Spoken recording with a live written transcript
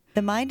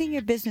The Minding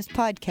Your Business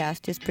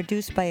podcast is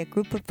produced by a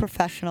group of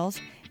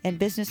professionals and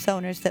business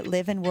owners that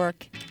live and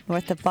work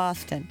north of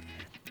Boston.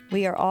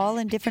 We are all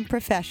in different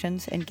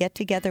professions and get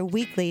together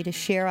weekly to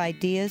share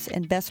ideas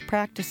and best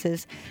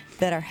practices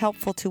that are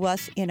helpful to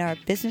us in our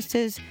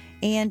businesses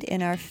and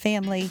in our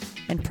family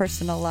and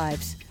personal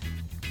lives.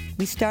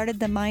 We started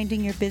the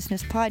Minding Your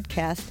Business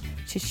podcast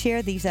to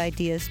share these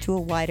ideas to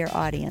a wider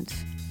audience.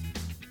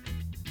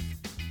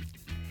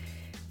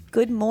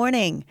 Good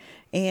morning,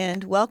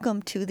 and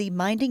welcome to the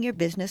Minding Your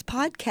Business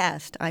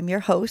podcast. I'm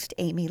your host,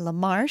 Amy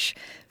LaMarche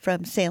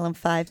from Salem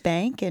 5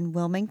 Bank in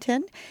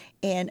Wilmington,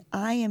 and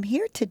I am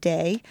here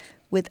today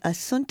with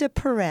Assunta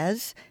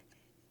Perez,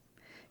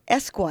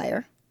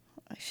 Esquire.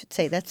 I should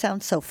say, that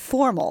sounds so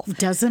formal.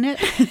 Doesn't it?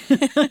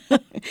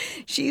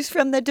 She's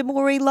from the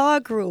DeMori Law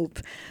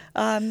Group.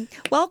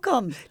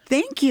 Welcome.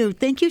 Thank you.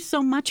 Thank you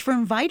so much for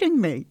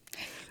inviting me.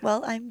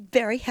 Well, I'm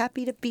very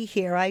happy to be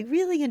here. I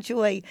really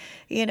enjoy,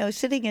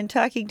 sitting and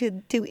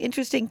talking to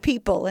interesting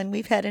people, and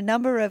we've had a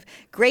number of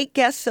great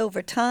guests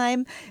over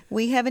time.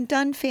 We haven't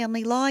done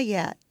family law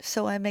yet,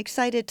 so I'm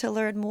excited to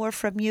learn more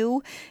from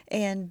you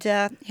and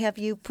have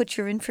you put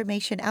your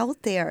information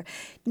out there.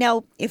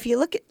 Now, if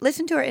you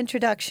listen to our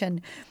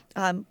introduction,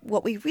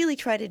 what we really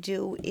try to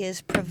do is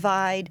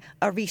provide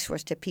a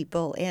resource to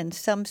people and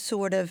some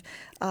sort of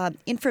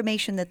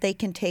information that they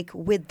can take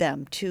with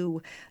them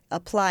to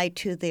apply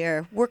to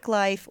their work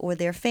life or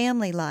their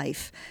family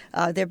life,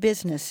 their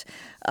business.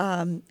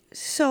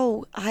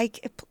 So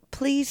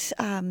please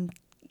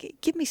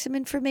give me some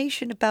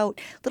information a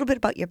little bit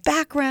about your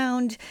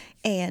background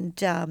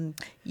and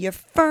your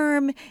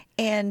firm.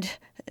 And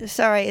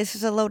sorry, this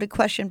is a loaded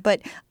question,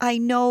 but I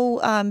know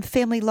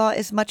family law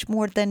is much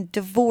more than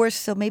divorce,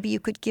 so maybe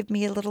you could give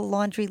me a little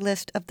laundry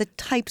list of the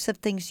types of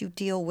things you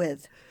deal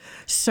with.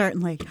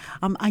 Certainly.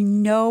 I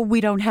know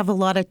we don't have a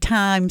lot of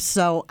time,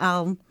 so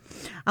I'll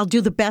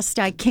do the best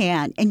I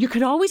can. And you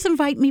could always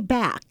invite me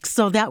back,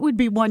 so that would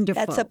be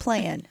wonderful. That's a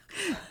plan.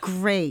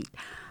 Great.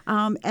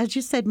 As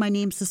you said, my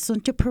name's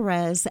Assunta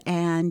Perez,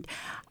 and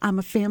I'm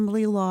a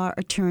family law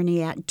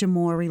attorney at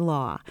DeMori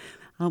Law.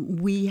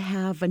 We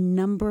have a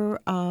number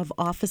of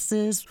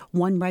offices,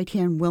 one right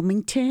here in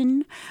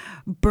Wilmington,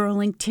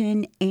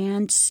 Burlington,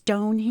 and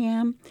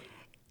Stoneham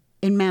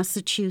in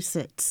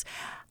Massachusetts.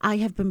 I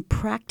have been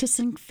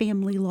practicing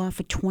family law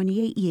for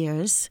 28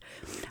 years.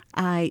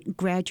 I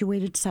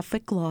graduated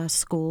Suffolk Law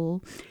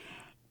School.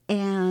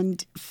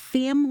 And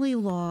family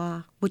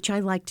law, which I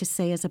like to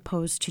say as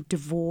opposed to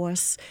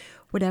divorce,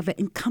 whatever,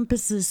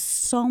 encompasses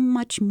so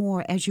much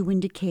more, as you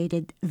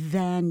indicated,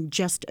 than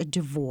just a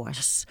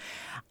divorce.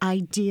 I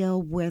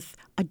deal with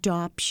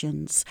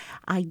adoptions.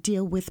 I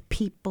deal with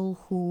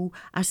people who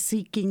are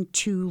seeking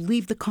to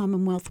leave the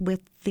Commonwealth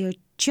with their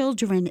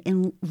children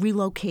and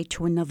relocate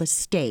to another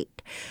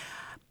state.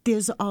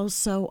 There's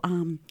also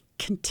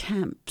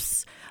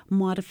contempts,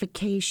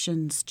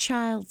 modifications,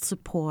 child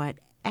support,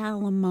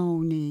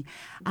 alimony,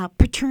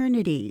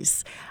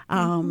 paternities.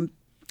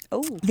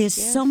 There's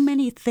so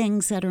many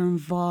things that are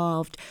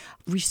involved,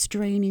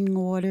 restraining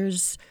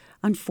orders,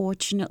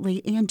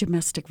 unfortunately, and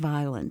domestic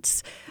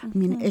violence. I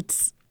mean,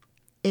 it's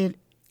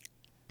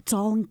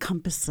all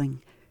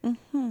encompassing.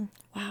 Mm-hmm.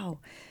 Wow.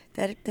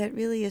 That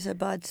really is a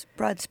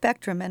broad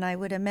spectrum, and I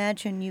would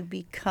imagine you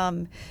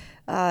become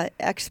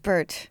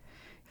expert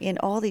in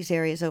all these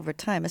areas over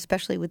time,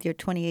 especially with your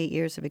 28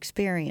 years of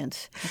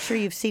experience. I'm sure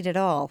you've seen it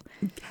all.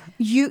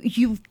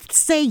 You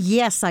say,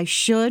 yes, I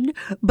should,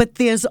 but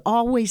there's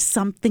always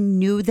something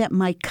new that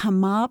might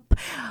come up.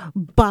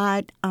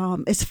 But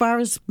as far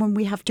as when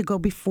we have to go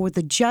before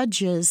the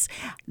judges,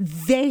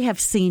 they have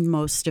seen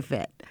most of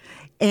it.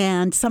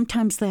 And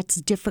sometimes that's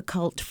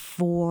difficult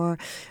for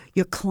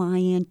your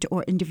client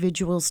or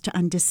individuals to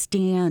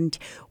understand.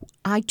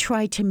 I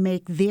try to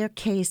make their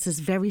case as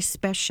very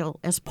special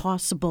as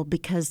possible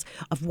because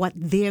of what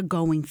they're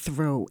going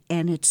through,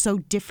 and it's so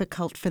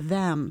difficult for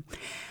them.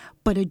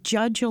 But a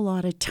judge, a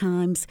lot of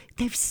times,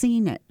 they've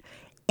seen it.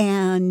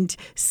 And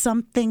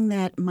something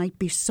that might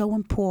be so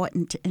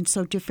important and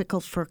so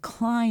difficult for a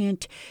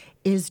client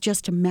is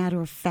just a matter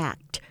of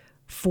fact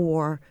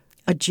for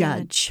a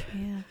judge.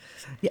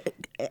 Yeah.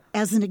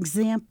 As an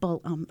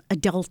example,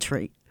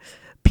 adultery.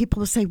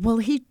 People will say, well,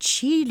 he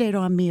cheated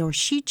on me or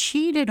she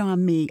cheated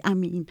on me. I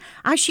mean,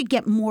 I should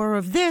get more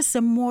of this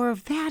and more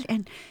of that.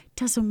 And it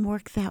doesn't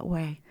work that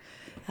way.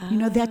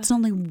 That's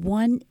only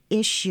one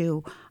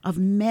issue of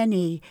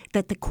many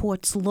that the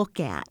courts look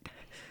at.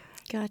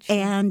 Gotcha.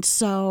 And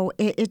so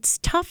it's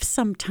tough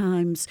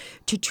sometimes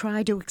to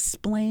try to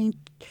explain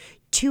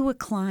to a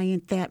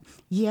client that,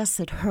 yes,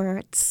 it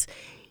hurts.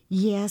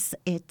 Yes,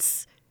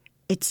 it's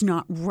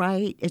not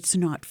right. It's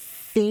not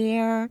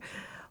fair.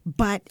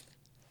 But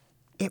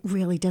it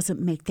really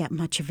doesn't make that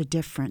much of a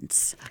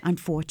difference,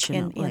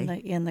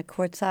 unfortunately. In the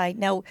court's eye.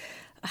 Now,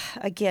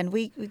 again,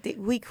 we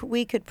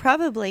could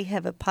probably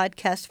have a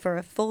podcast for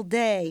a full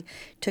day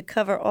to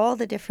cover all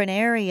the different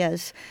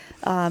areas.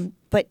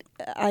 But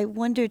I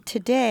wondered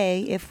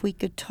today if we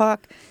could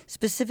talk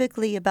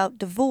specifically about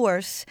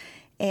divorce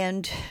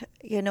and,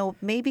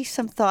 maybe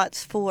some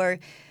thoughts for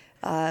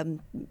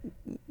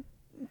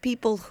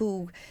people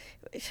who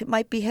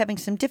might be having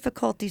some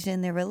difficulties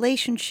in their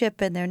relationship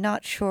and they're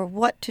not sure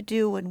what to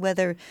do and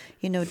whether,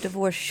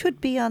 divorce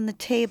should be on the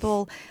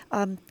table.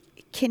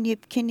 Can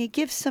you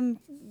give some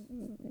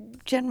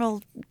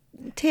general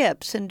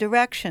tips and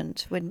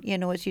directions when,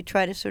 as you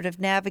try to sort of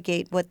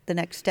navigate what the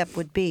next step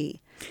would be?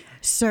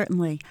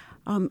 Certainly.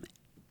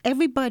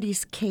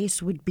 Everybody's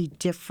case would be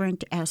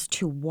different as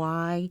to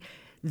why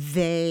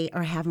they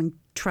are having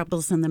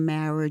troubles in the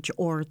marriage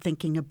or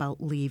thinking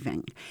about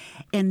leaving.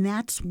 And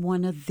that's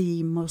one of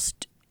the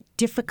most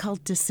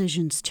difficult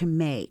decisions to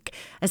make.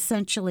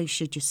 Essentially,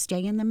 should you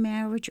stay in the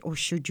marriage or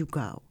should you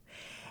go?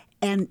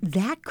 And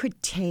that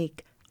could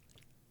take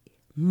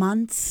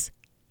months,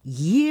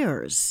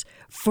 years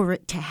for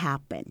it to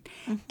happen.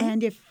 Mm-hmm.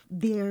 And if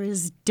there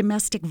is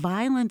domestic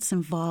violence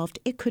involved,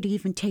 it could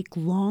even take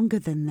longer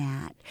than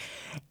that.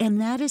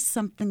 And that is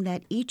something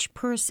that each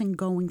person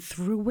going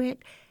through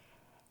it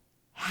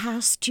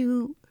has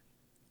to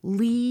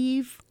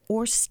leave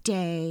or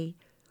stay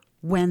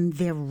when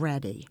they're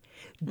ready.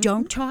 Mm-hmm.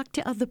 Don't talk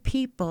to other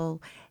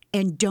people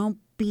and don't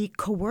be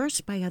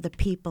coerced by other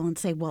people and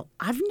say, well,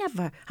 I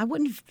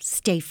wouldn't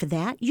stay for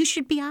that. You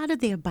should be out of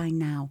there by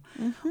now.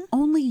 Mm-hmm.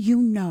 Only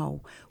you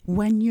know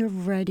when you're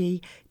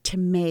ready to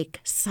make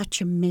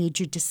such a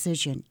major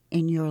decision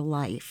in your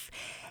life.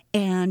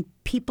 And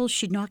people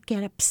should not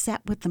get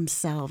upset with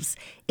themselves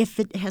if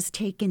it has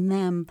taken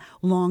them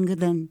longer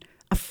than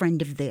a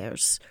friend of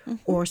theirs mm-hmm.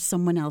 or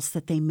someone else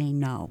that they may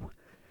know.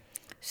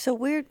 So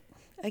where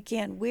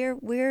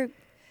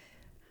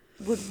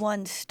would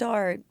one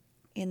start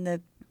in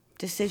the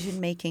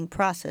decision-making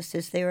process?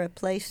 Is there a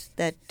place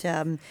that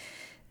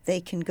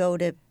they can go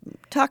to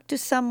talk to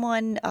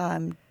someone?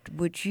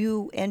 Would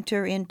you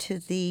enter into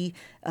the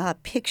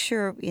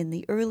picture in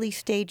the early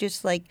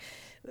stages? Like,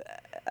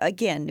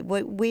 again,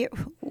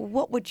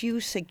 what would you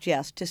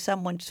suggest to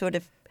someone sort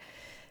of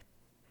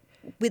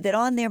with it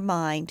on their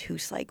mind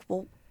who's like,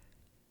 well,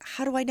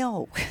 how do I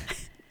know?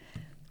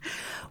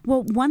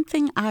 Well, one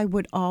thing I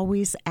would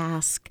always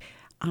ask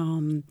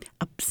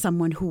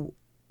someone who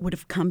would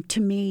have come to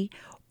me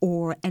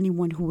or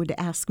anyone who would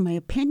ask my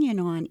opinion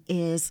on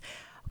is,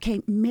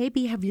 okay,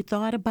 maybe have you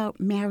thought about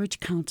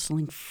marriage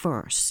counseling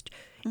first?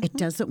 Mm-hmm. It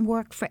doesn't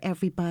work for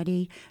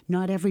everybody.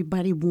 Not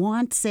everybody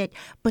wants it,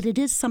 but it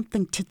is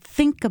something to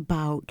think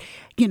about,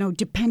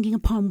 depending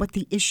upon what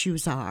the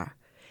issues are.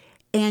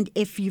 And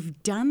if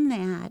you've done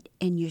that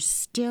and you're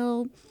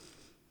still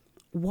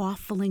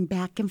waffling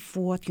back and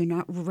forth, you're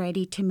not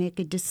ready to make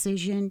a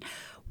decision,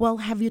 well,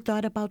 have you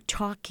thought about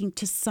talking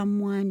to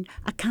someone,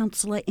 a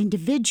counselor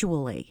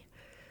individually?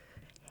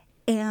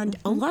 And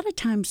mm-hmm. a lot of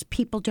times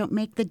people don't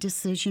make the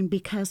decision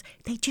because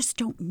they just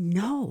don't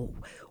know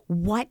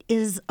what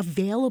is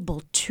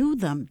available to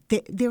them.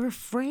 They're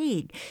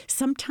afraid.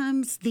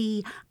 Sometimes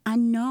the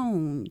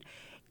unknown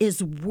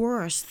is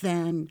worse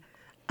than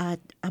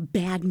a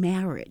bad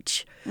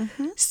marriage.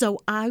 Mm-hmm. So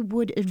I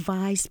would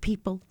advise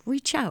people,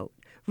 reach out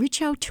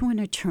to an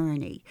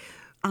attorney.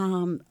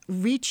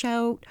 Reach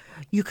out.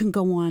 You can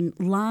go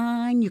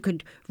online. You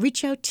could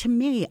reach out to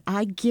me.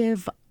 I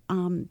give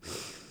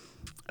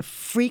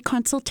free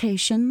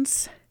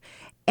consultations,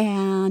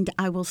 and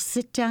I will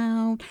sit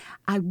down.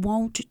 I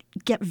won't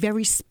get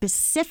very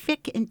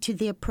specific into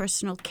their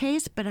personal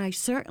case, but I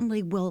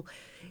certainly will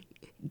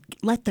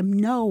let them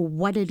know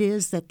what it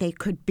is that they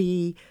could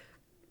be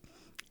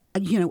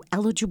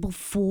eligible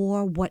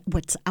for,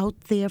 what's out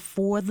there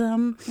for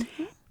them.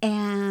 Mm-hmm.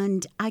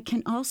 And I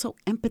can also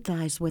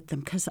empathize with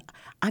them because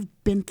I've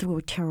been through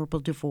a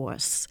terrible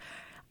divorce.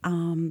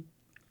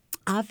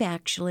 I've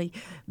actually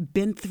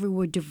been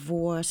through a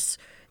divorce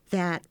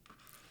that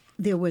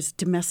there was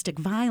domestic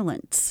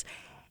violence.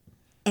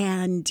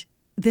 And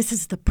this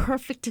is the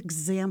perfect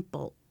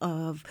example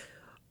of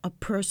a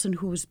person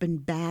who has been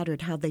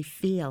battered, how they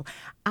feel.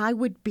 I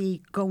would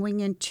be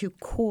going into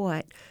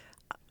court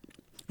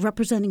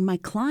representing my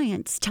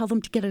clients, tell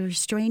them to get a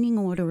restraining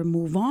order and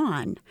move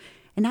on.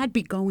 And I'd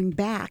be going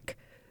back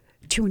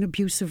to an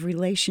abusive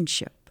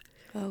relationship.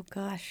 Oh,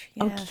 gosh.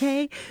 Yes.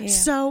 Okay? Yeah.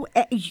 So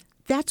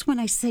that's when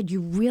I said you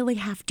really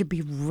have to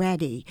be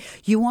ready.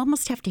 You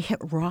almost have to hit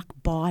rock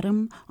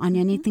bottom on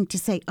anything to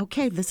say,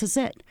 okay, this is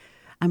it.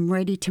 I'm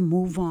ready to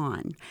move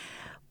on.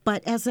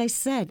 But as I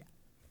said,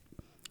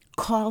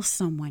 call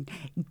someone,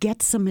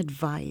 get some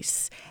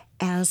advice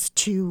as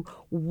to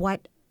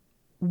what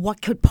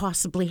could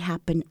possibly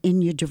happen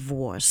in your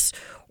divorce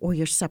or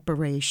your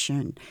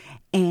separation.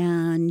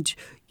 And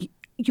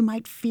you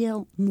might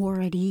feel more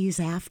at ease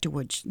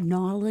afterwards.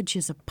 Knowledge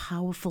is a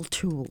powerful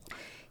tool.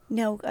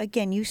 Now,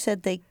 again, you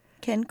said they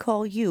can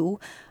call you.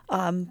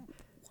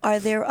 Are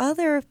there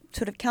other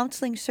sort of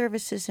counseling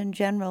services in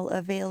general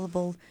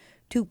available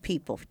to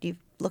people? Do you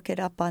look it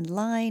up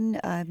online,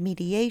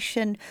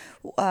 mediation?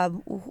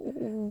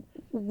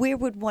 Where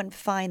would one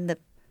find the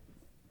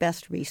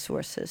best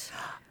resources?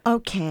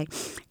 Okay.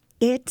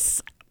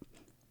 It's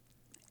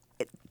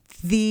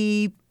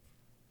the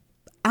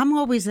I'm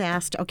always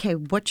asked, okay,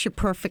 what's your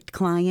perfect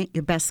client,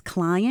 your best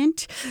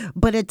client?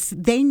 But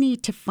they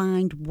need to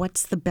find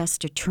what's the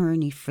best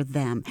attorney for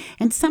them.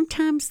 And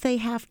sometimes they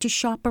have to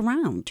shop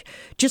around,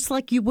 just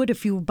like you would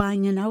if you were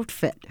buying an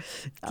outfit.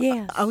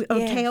 Yes.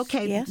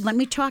 Okay. Yes. Let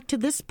me talk to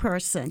this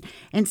person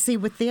and see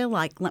what they're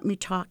like. Let me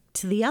talk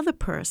to the other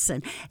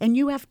person. And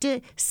you have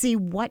to see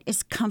what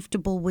is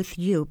comfortable with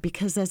you,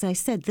 because as I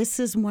said, this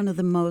is one of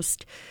the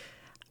most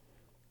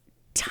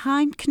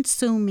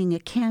time-consuming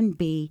it can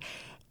be,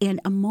 an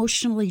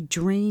emotionally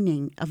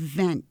draining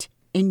event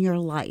in your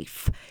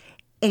life.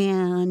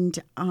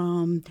 And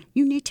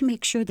you need to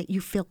make sure that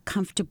you feel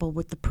comfortable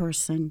with the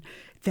person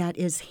that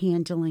is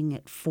handling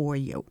it for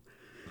you.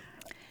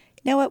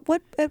 Now, at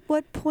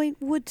what point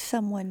would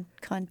someone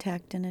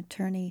contact an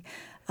attorney?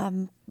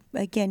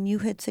 Again, you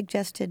had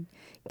suggested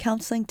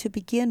counseling to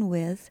begin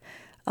with.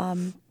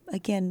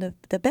 Again,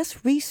 the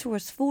best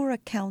resource for a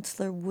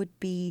counselor would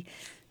be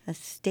a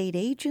state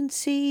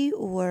agency,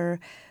 or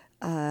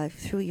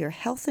through your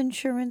health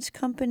insurance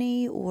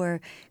company, or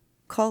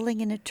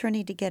calling an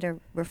attorney to get a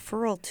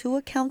referral to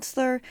a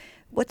counselor.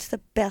 What's the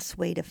best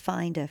way to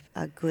find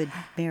a good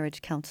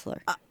marriage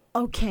counselor?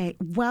 Okay.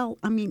 Well,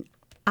 I mean,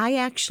 I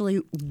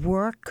actually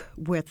work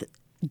with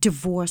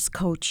divorce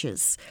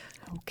coaches.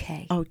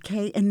 Okay.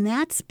 Okay. And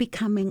that's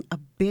becoming a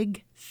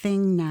big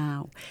thing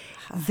now,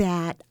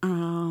 that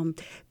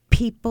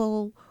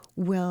people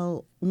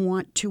will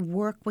want to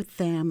work with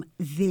them.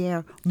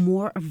 They're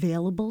more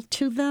available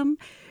to them.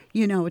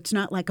 You know, it's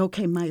not like,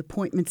 okay, my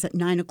appointment's at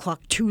 9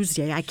 o'clock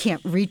Tuesday. I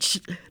can't reach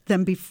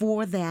them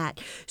before that.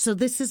 So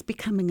this is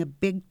becoming a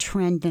big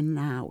trend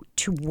now,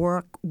 to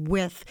work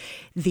with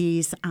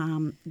these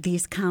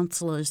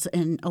counselors.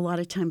 And a lot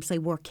of times they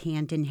work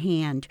hand in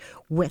hand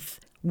with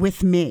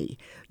me,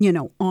 you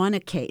know, on a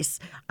case.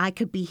 I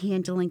could be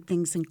handling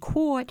things in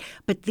court,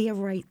 but they're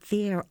right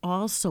there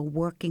also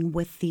working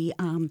with the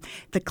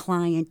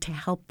client to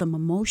help them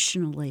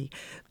emotionally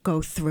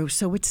go through.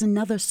 So it's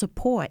another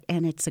support,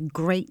 and it's a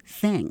great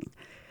thing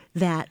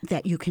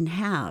that you can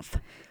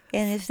have.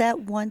 And is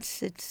that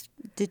once it's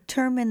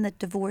determined that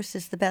divorce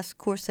is the best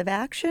course of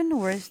action,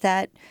 or is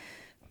that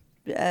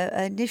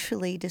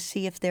initially to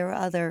see if there are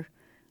other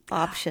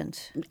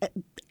options?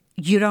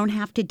 You don't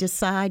have to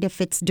decide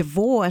if it's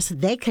divorce.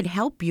 They could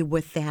help you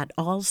with that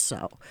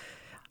also.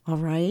 All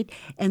right?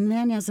 And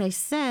then, as I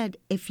said,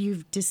 if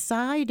you've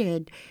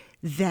decided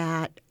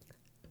that,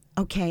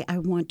 okay, I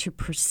want to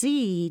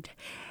proceed,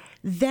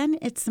 then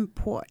it's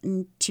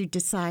important to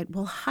decide,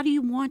 well, how do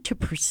you want to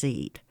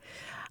proceed?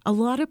 A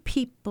lot of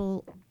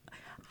people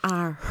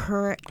are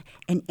hurt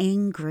and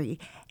angry,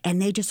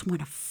 and they just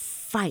want to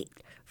fight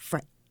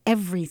for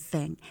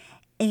everything.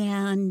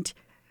 And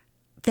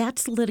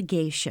that's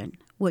litigation,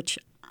 which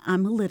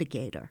I'm a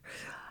litigator.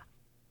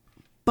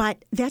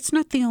 But that's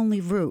not the only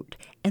route.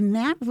 And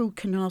that route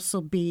can also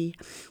be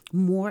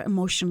more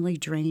emotionally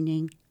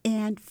draining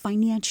and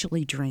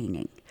financially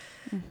draining.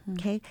 Mm-hmm.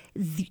 Okay?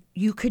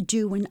 You could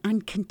do an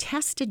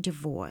uncontested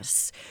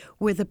divorce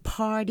where the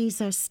parties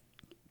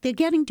they're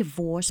getting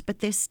divorced, but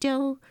they're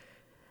still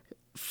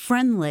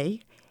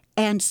friendly.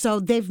 And so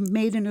they've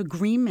made an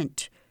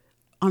agreement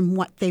on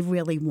what they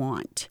really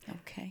want.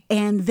 Okay.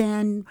 And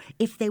then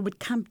if they would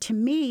come to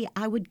me,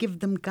 I would give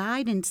them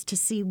guidance to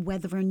see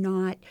whether or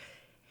not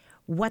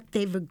what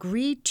they've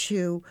agreed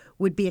to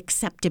would be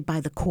accepted by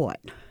the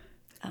court.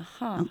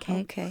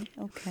 Okay.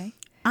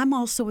 I'm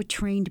also a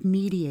trained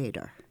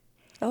mediator.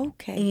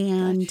 Okay.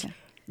 And gotcha.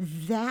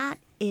 That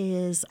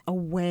is a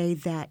way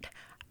that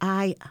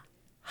I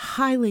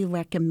highly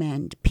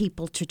recommend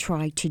people to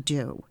try to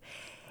do.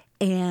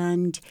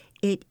 And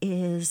it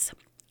is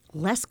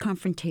less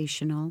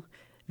confrontational,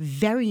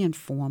 very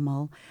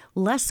informal,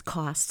 less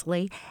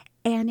costly,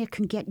 and it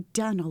can get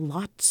done a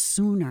lot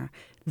sooner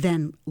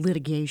than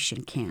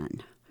litigation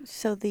can.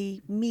 So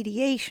the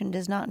mediation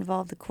does not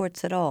involve the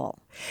courts at all?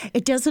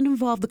 It doesn't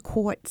involve the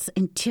courts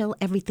until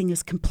everything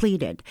is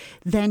completed.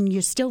 Then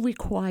you're still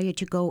required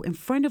to go in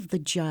front of the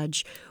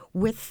judge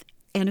with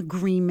an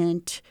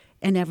agreement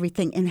and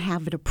everything and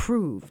have it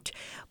approved.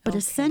 But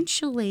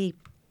essentially,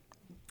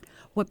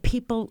 what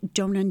people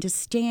don't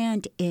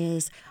understand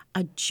is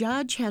a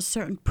judge has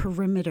certain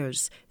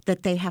perimeters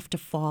that they have to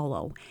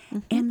follow,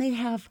 and they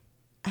have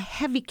a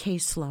heavy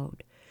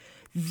caseload.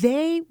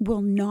 They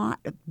will not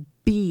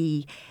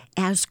be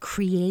as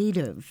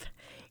creative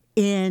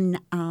in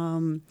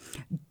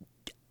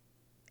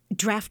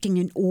drafting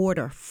an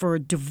order for a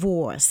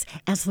divorce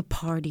as the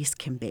parties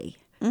can be.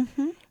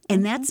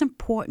 And that's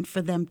important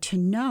for them to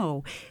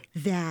know,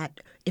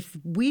 that if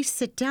we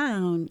sit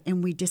down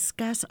and we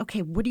discuss,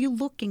 okay, what are you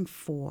looking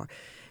for?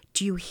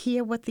 Do you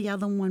hear what the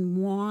other one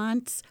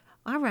wants?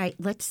 All right,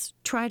 let's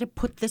try to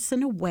put this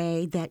in a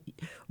way that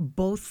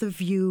both of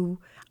you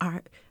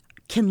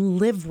can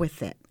live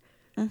with it.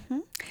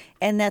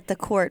 And that the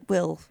court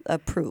will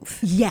approve.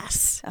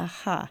 Yes.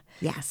 Yes.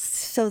 Yes.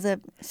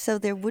 So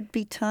there would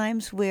be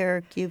times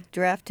where you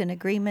draft an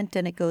agreement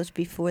and it goes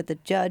before the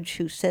judge,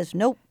 who says,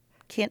 nope,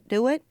 can't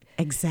do it.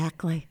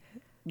 Exactly.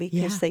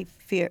 Because they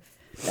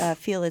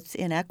feel it's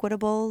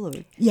inequitable?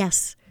 Or?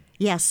 Yes,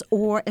 yes.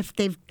 Or if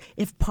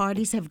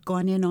parties have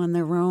gone in on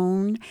their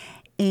own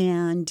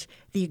and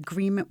the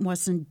agreement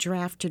wasn't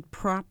drafted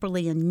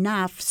properly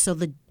enough, so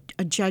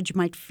a judge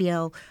might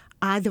feel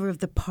either of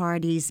the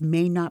parties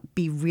may not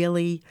be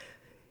really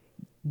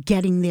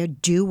getting their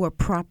due or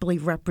properly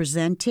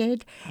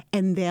represented,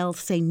 and they'll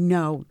say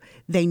no,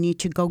 they need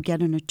to go get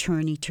an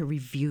attorney to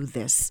review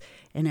this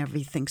and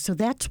everything. So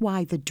that's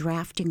why the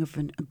drafting of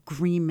an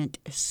agreement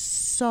is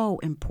so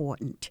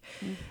important,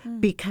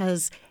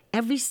 because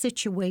every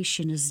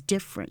situation is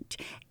different.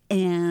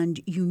 And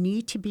you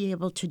need to be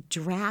able to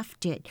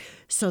draft it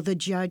so the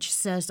judge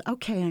says,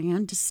 okay, I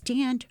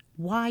understand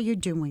why you're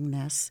doing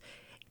this.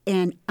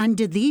 And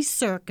under these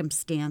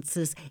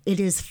circumstances, it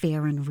is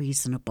fair and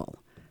reasonable.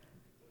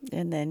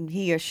 And then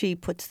he or she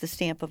puts the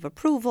stamp of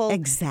approval.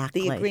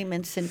 Exactly. The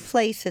agreement's in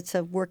place. It's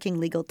a working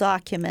legal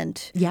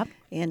document. Yep.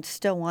 And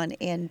so on.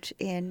 And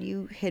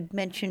you had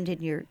mentioned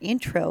in your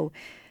intro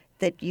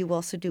that you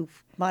also do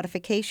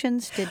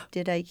modifications.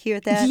 Did I hear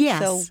that?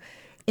 Yes. So,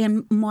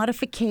 and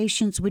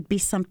modifications would be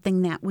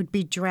something that would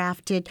be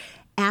drafted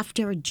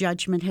after a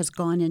judgment has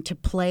gone into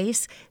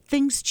place.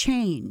 Things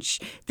change.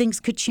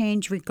 Things could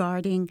change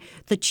regarding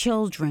the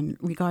children,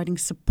 regarding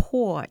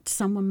support.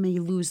 Someone may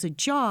lose a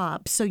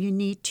job, so you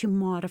need to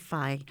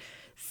modify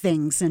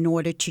things in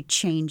order to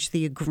change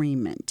the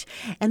agreement.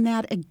 And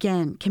that,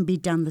 again, can be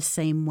done the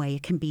same way.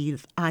 It can be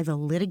either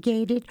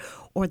litigated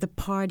or the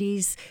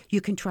parties,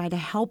 you can try to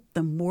help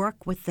them,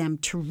 work with them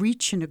to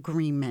reach an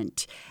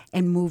agreement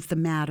and move the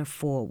matter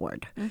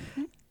forward.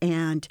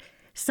 And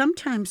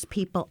sometimes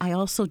I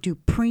also do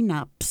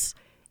prenups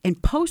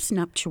and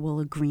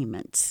postnuptial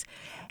agreements.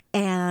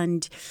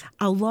 And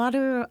a lot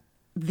of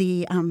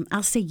the,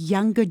 I'll say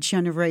younger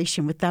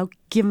generation, without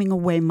giving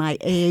away my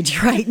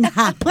age right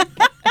now,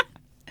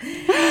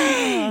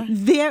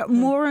 they're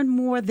more and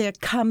more they're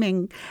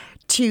coming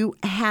to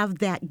have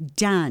that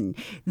done.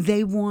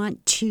 They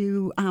want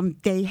to,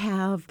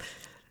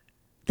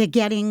 they're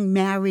getting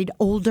married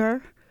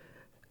older.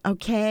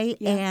 Okay,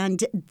 yeah.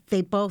 And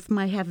they both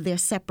might have their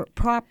separate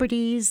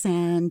properties,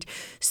 and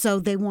so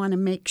they want to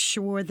make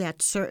sure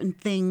that certain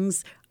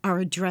things are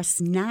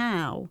addressed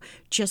now,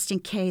 just in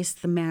case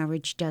the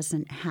marriage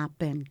doesn't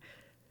happen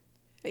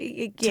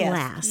to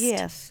last.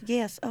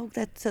 Yes. Oh,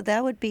 so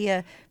that would be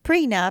a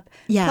prenup.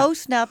 Yeah.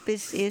 Postnup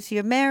is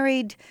you're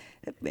married.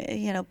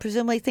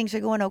 Presumably things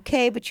are going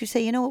okay, but you say,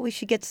 you know what, we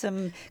should get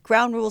some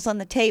ground rules on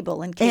the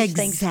table in case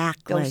things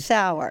go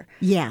sour.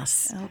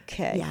 Yes.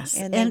 Okay. Yes.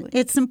 And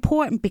it's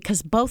important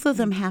because both of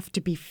them have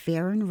to be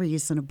fair and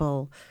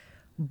reasonable,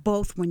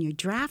 both when you're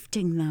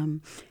drafting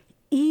them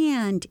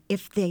and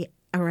if they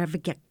ever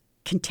get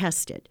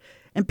contested.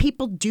 And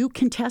people do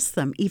contest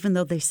them even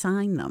though they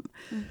sign them.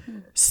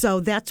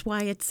 So that's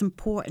why it's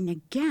important,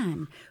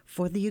 again,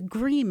 for the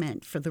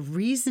agreement, for the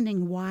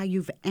reasoning why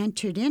you've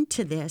entered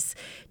into this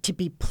to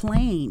be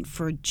plain,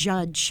 for a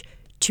judge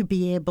to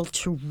be able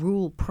to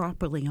rule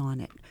properly on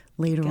it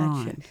later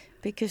on.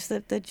 Because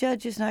the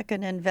judge is not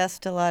going to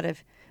invest a lot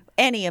of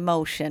any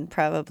emotion,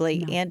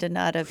 probably, and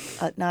not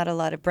a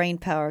lot of brain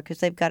power, because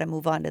they've got to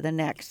move on to the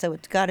next. So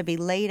it's got to be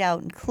laid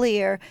out and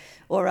clear,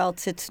 or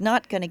else it's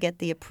not going to get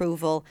the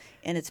approval,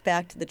 and it's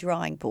back to the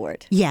drawing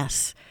board.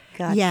 Yes.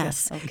 Gotcha.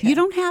 Yes. Okay. You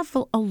don't have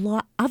a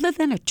lot, other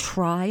than a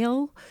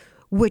trial,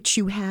 which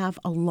you have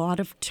a lot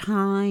of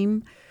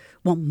time,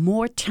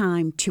 more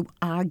time to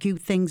argue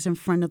things in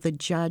front of the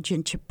judge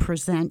and to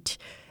present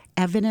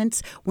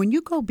evidence. When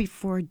you go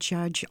before a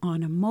judge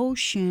on a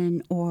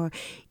motion or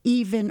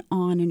even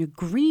on an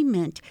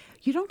agreement,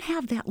 you don't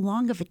have that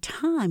long of a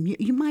time.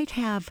 You might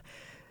have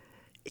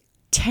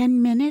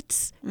 10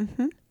 minutes,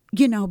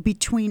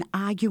 between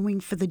arguing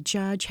for the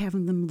judge,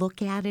 having them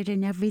look at it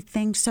and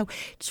everything. So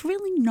it's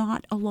really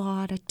not a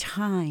lot of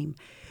time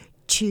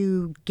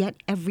to get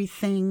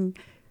everything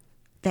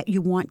that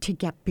you want to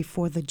get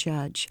before the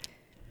judge.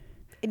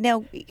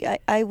 Now,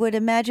 I would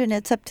imagine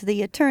it's up to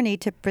the attorney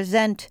to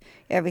present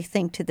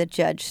everything to the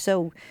judge.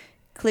 So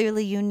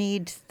clearly you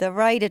need the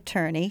right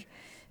attorney,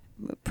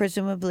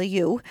 presumably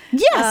you.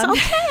 Yes,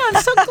 okay,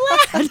 I'm so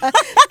glad.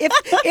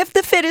 if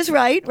the fit is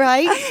right?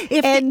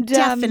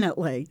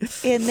 Definitely.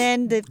 And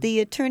then the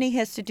attorney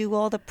has to do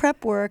all the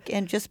prep work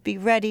and just be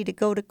ready to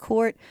go to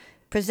court,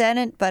 present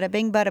it, bada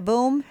bing, bada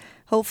boom,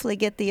 hopefully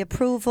get the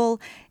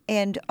approval.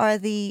 And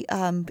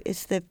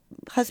is the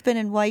husband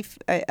and wife,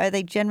 are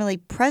they generally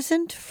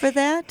present for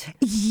that?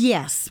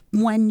 Yes.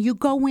 When you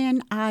go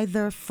in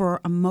either for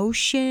a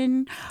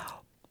motion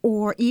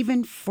or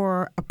even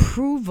for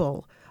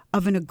approval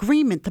of an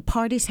agreement, the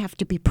parties have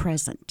to be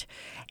present.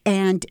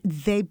 And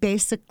they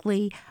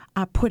basically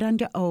are put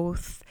under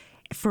oath.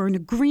 For an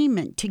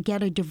agreement to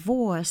get a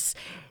divorce,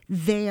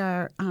 they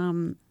are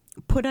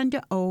put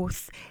under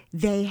oath.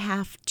 They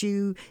have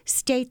to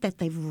state that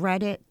they've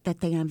read it, that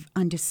they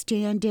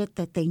understand it,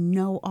 that they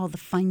know all the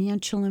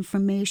financial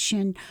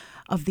information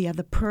of the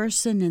other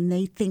person, and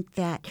they think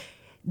that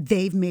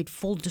they've made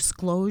full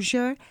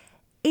disclosure,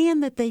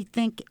 and that they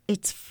think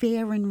it's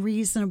fair and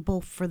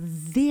reasonable for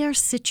their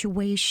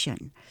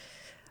situation.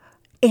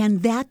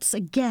 And that's,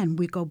 again,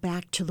 we go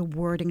back to the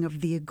wording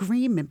of the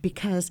agreement,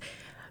 because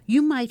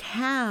you might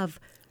have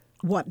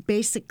what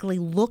basically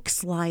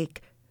looks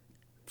like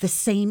the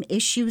same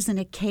issues in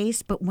a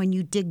case, but when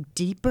you dig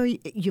deeper,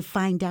 you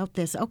find out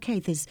there's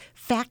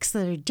facts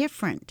that are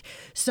different.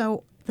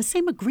 So the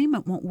same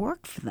agreement won't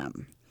work for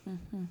them.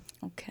 Mm-hmm.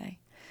 Okay.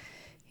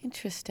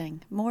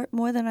 Interesting.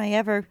 More than I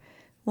ever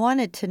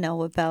wanted to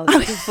know about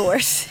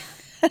divorce.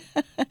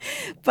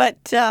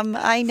 But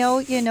I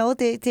know,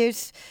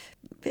 there's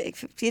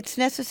it's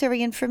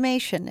necessary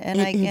information,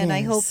 and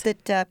I hope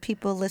that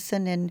people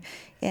listen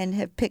and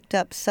have picked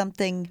up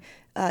something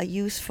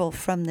useful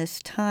from this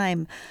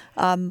time.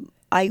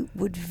 I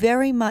would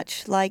very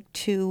much like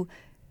to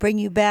bring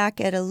you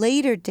back at a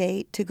later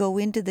date to go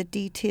into the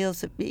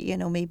details of,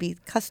 maybe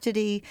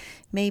custody,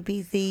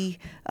 maybe the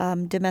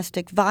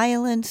domestic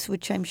violence,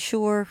 which I'm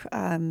sure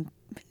a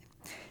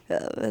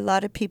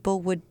lot of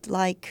people would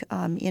like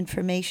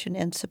information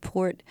and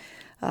support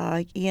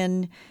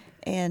in,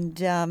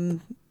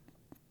 and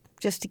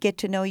just to get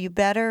to know you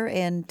better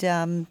and,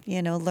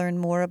 learn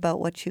more about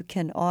what you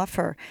can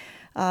offer.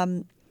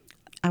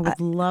 I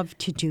would love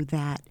to do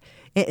that.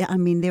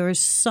 There is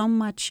so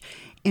much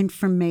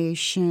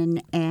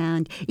information,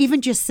 and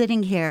even just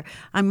sitting here,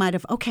 I might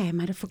have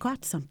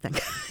forgot something.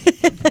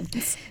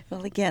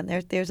 Well, again,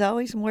 there's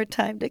always more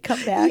time to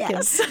come back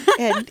yes.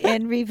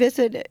 and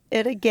revisit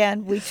it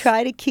again. We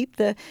try to keep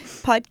the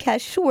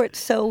podcast short,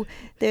 so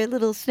they're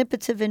little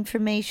snippets of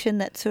information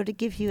that sort of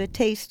give you a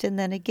taste, and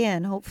then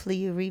again, hopefully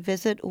you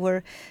revisit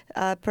or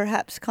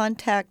perhaps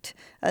contact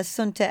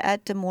Assunta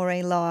at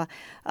D'Amore Law.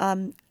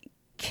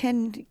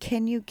 Can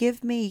you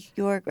give me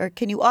or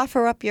can you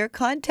offer up your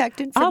contact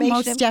information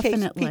most in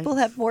definitely. case people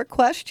have more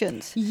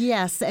questions?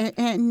 Yes,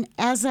 and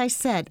as I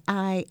said,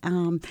 I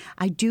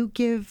do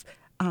give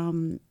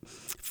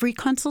free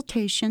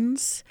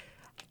consultations,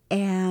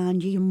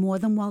 and you're more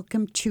than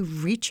welcome to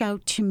reach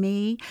out to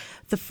me.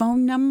 The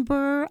phone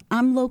number,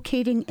 I'm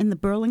locating in the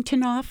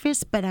Burlington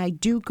office, but I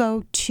do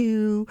go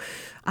to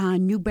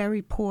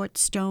Newburyport,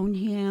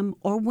 Stoneham,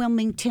 or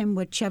Wilmington,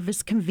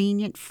 whichever's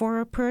convenient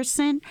for a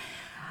person.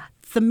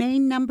 The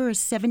main number is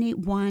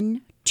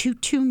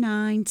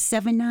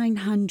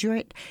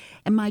 781-229-7900,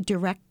 and my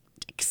direct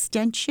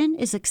extension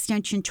is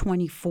extension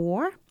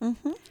 24.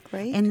 Mm-hmm.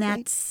 Great. And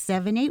that's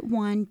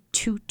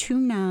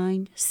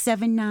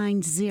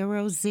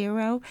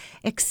 781-229-7900,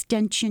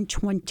 extension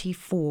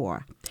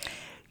 24.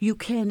 You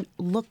can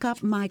look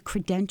up my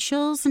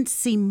credentials and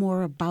see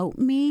more about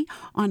me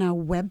on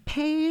our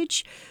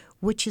webpage,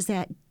 which is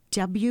at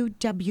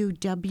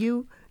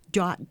www.D'Amore,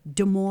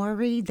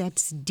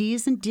 that's D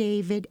as in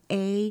David,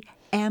 AMORE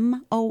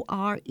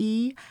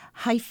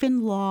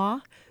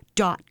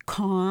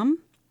 -law.com.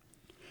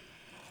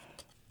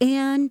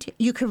 And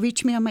you can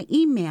reach me on my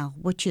email,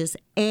 which is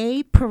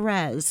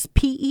aperez,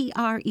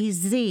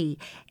 PEREZ,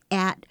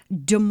 at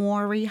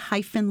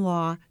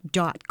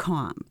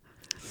D'Amore-law.com.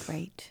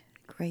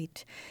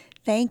 Great.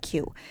 Thank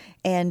you.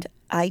 And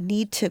I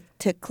need to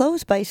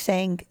close by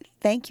saying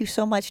thank you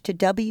so much to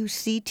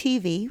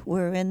WCTV.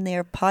 We're in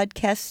their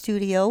podcast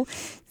studio.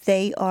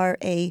 They are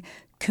a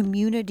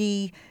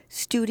community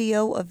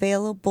studio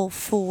available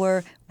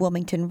for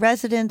Wilmington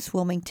residents,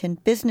 Wilmington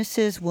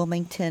businesses,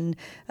 Wilmington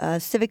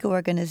civic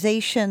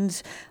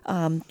organizations.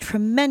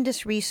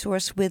 Tremendous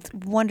resource with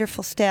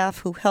wonderful staff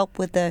who help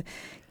with the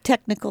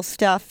technical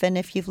stuff. And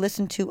if you've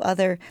listened to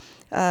other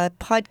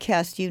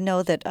podcasts, you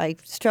know that I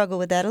struggle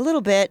with that a little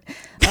bit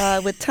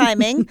with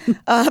timing.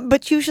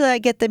 But usually I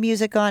get the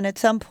music on at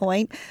some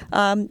point.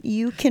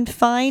 You can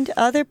find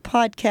other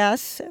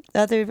podcasts,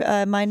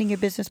 other Minding Your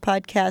Business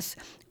podcasts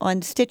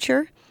on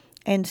Stitcher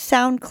and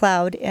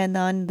SoundCloud and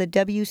on the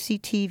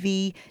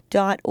WCTV.org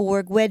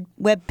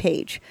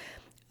webpage.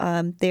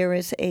 There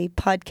is a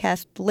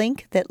podcast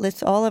link that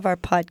lists all of our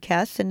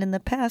podcasts. And in the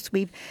past,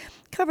 we've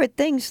covered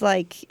things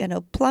like,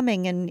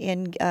 plumbing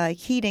and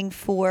heating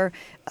for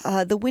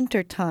the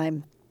winter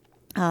time,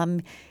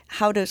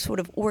 how to sort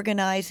of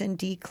organize and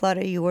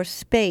declutter your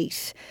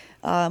space.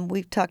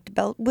 We've talked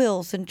about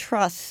wills and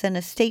trusts and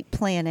estate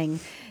planning.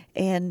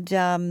 And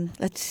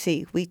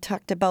we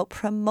talked about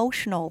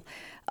promotional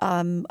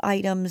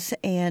items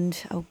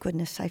and, oh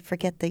goodness, I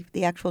forget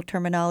the actual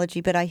terminology,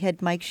 but I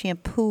had Mike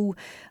Shampoo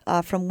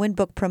from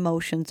Winbook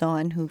Promotions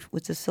on, who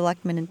was a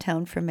selectman in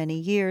town for many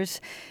years.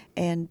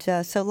 And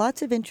so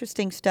lots of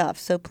interesting stuff.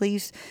 So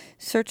please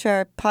search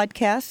our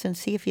podcast and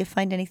see if you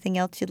find anything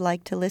else you'd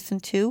like to listen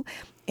to.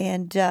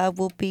 And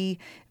we'll be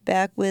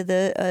back with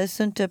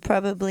Assunta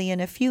probably in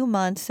a few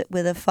months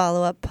with a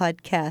follow-up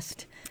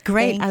podcast.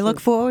 Great. Thank I you. look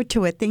forward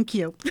to it. Thank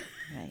you.